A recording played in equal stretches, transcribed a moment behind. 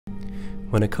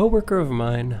When a coworker of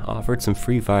mine offered some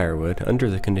free firewood under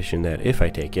the condition that if I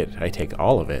take it, I take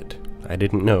all of it, I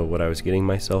didn't know what I was getting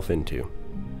myself into.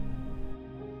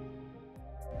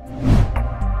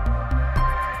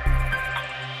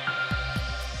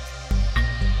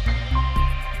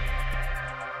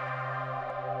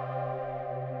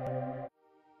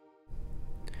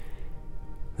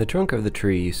 The trunk of the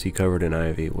tree you see covered in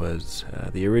ivy was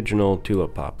the original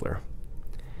Tulip poplar.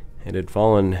 It had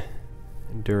fallen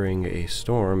during a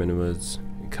storm and was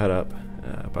cut up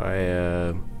by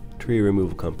a tree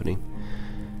removal company.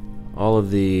 All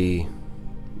of the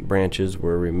branches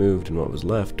were removed, and what was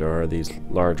left are these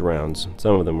large rounds.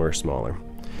 Some of them were smaller.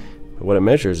 But what it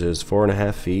measures is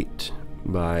 4.5 feet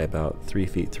by about 3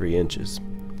 feet 3 inches.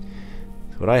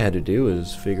 So what I had to do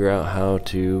is figure out how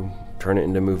to turn it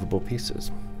into movable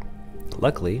pieces.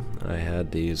 Luckily, I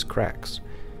had these cracks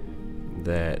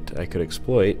that I could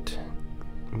exploit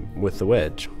with the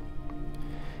wedge.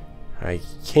 I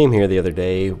came here the other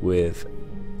day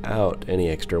without any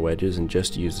extra wedges and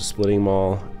just used a splitting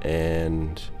maul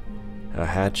and a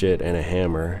hatchet and a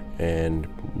hammer and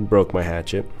broke my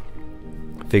hatchet.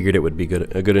 Figured it would be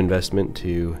a good investment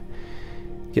to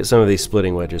get some of these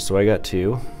splitting wedges, so I got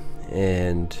 2,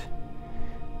 and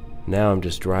now I'm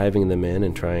just driving them in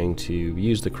and trying to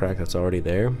use the crack that's already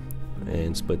there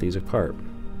and split these apart.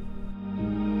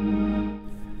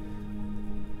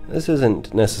 This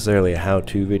isn't necessarily a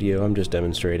how-to video, I'm just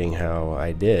demonstrating how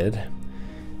I did.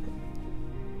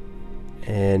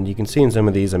 And you can see in some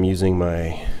of these I'm using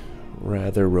my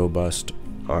rather robust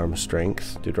arm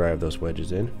strength to drive those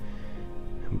wedges in.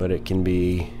 But it can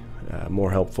be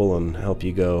more helpful and help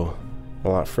you go a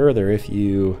lot further if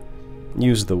you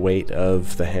use the weight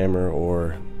of the hammer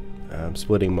or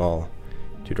splitting maul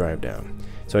to drive down.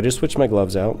 So I just switched my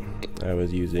gloves out. I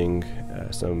was using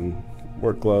some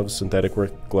work gloves, synthetic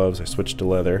work gloves. I switched to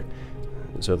leather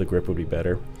so the grip would be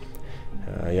better.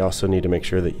 You also need to make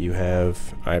sure that you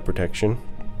have eye protection.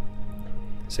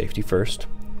 Safety first.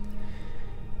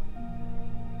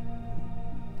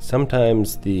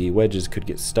 Sometimes the wedges could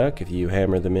get stuck if you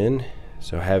hammer them in,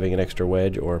 so having an extra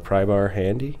wedge or a pry bar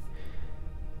handy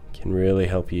can really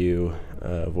help you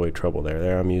avoid trouble there.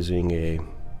 There I'm using a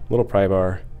little pry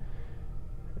bar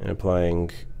and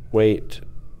applying weight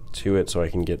to it so I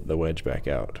can get the wedge back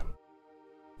out.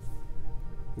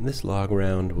 This log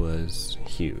round was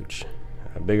huge,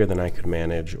 bigger than I could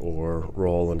manage or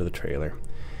roll into the trailer.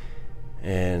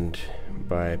 And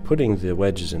by putting the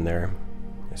wedges in there,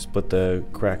 I split the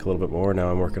crack a little bit more.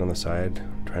 Now I'm working on the side,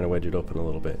 trying to wedge it open a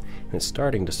little bit. And it's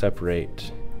starting to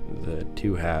separate the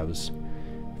two halves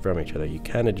from each other. You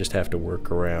kind of just have to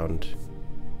work around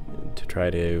to try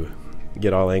to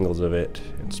get all angles of it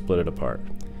and split it apart.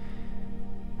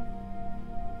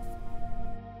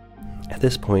 At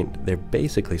this point, they're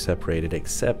basically separated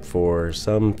except for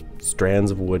some strands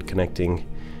of wood connecting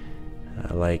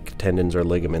like tendons or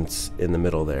ligaments in the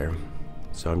middle there.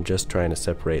 So I'm just trying to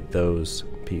separate those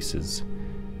pieces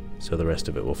so the rest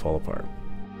of it will fall apart.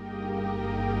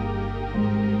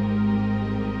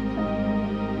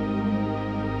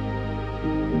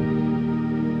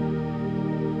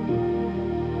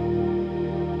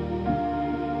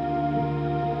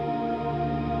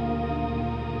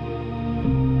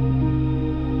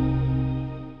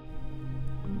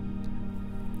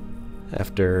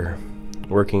 After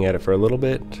working at it for a little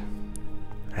bit,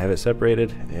 I have it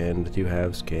separated and the two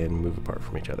halves can move apart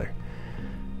from each other.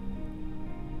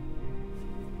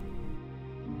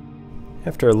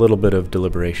 After a little bit of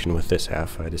deliberation with this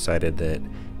half, I decided that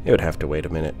it would have to wait a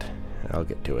minute. I'll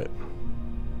get to it.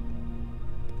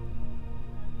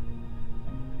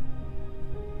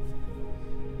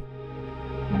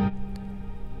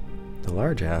 The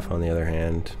large half, on the other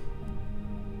hand,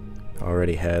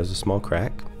 already has a small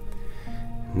crack.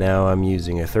 Now I'm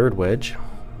using a third wedge,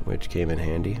 which came in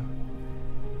handy.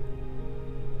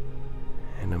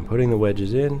 And I'm putting the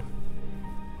wedges in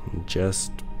and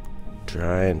just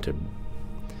trying to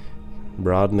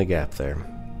broaden the gap there.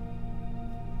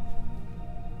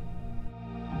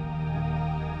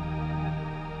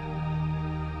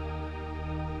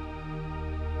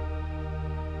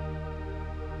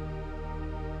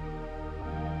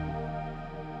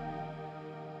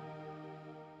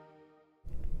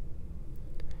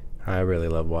 I really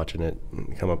love watching it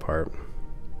come apart.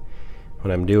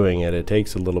 When I'm doing it, it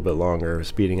takes a little bit longer.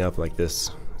 Speeding up like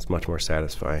this is much more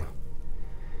satisfying.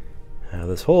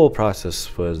 This whole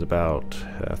process was about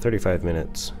 35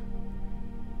 minutes.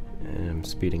 And I'm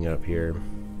speeding up here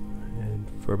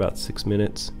for about 6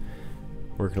 minutes,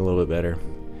 working a little bit better.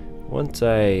 Once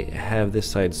I have this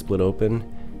side split open,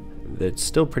 it's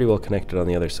still pretty well connected on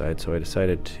the other side, so I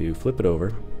decided to flip it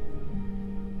over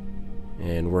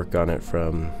and work on it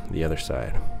from the other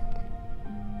side.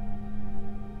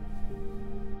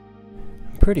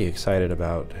 I'm pretty excited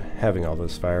about having all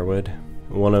this firewood.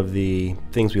 One of the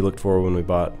things we looked for when we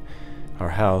bought our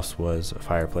house was a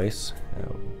fireplace.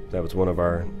 That was one of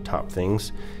our top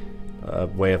things.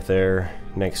 Way up there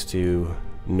next to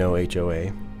no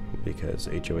HOA, because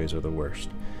HOAs are the worst.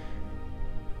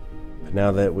 But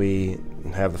now that we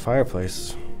have the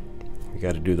fireplace, we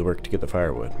got to do the work to get the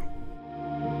firewood.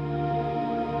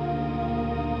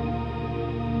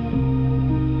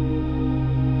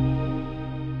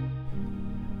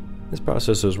 This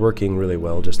process was working really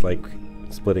well, just like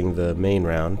splitting the main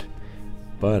round,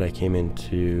 but I came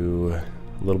into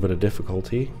a little bit of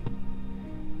difficulty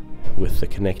with the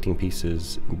connecting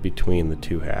pieces between the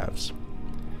two halves,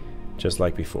 just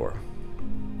like before.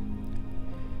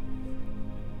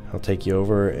 I'll take you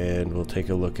over and we'll take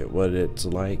a look at what it's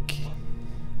like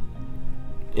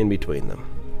in between them.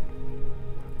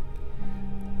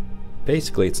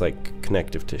 Basically, it's like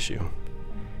connective tissue,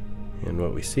 and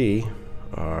what we see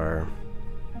are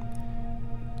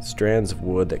strands of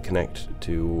wood that connect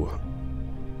to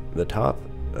the top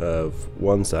of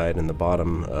one side and the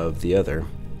bottom of the other,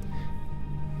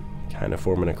 kind of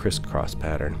forming a crisscross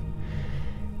pattern.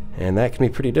 And that can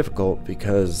be pretty difficult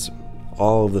because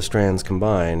all of the strands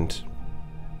combined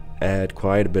add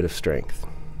quite a bit of strength.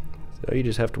 So you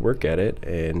just have to work at it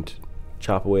and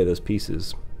chop away those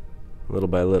pieces little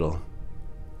by little.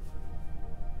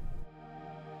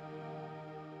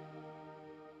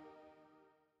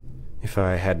 If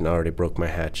I hadn't already broke my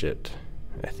hatchet,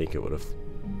 I think it would have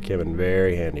come in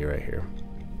very handy right here.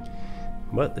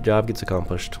 But the job gets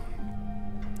accomplished.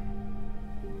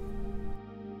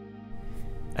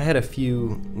 I had a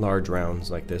few large rounds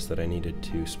like this that I needed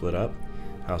to split up.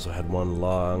 I also had one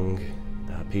long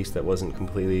piece that wasn't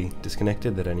completely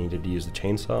disconnected that I needed to use the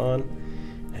chainsaw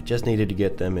on. I just needed to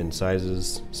get them in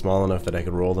sizes small enough that I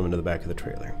could roll them into the back of the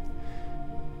trailer.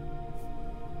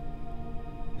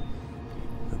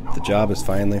 The job is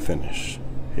finally finished.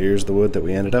 Here's the wood that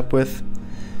we ended up with.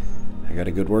 I got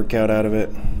a good workout out of it.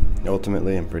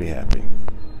 Ultimately, I'm pretty happy.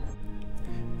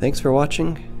 Thanks for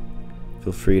watching.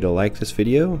 Feel free to like this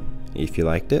video if you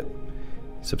liked it.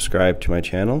 Subscribe to my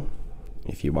channel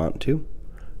if you want to.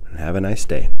 And have a nice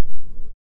day.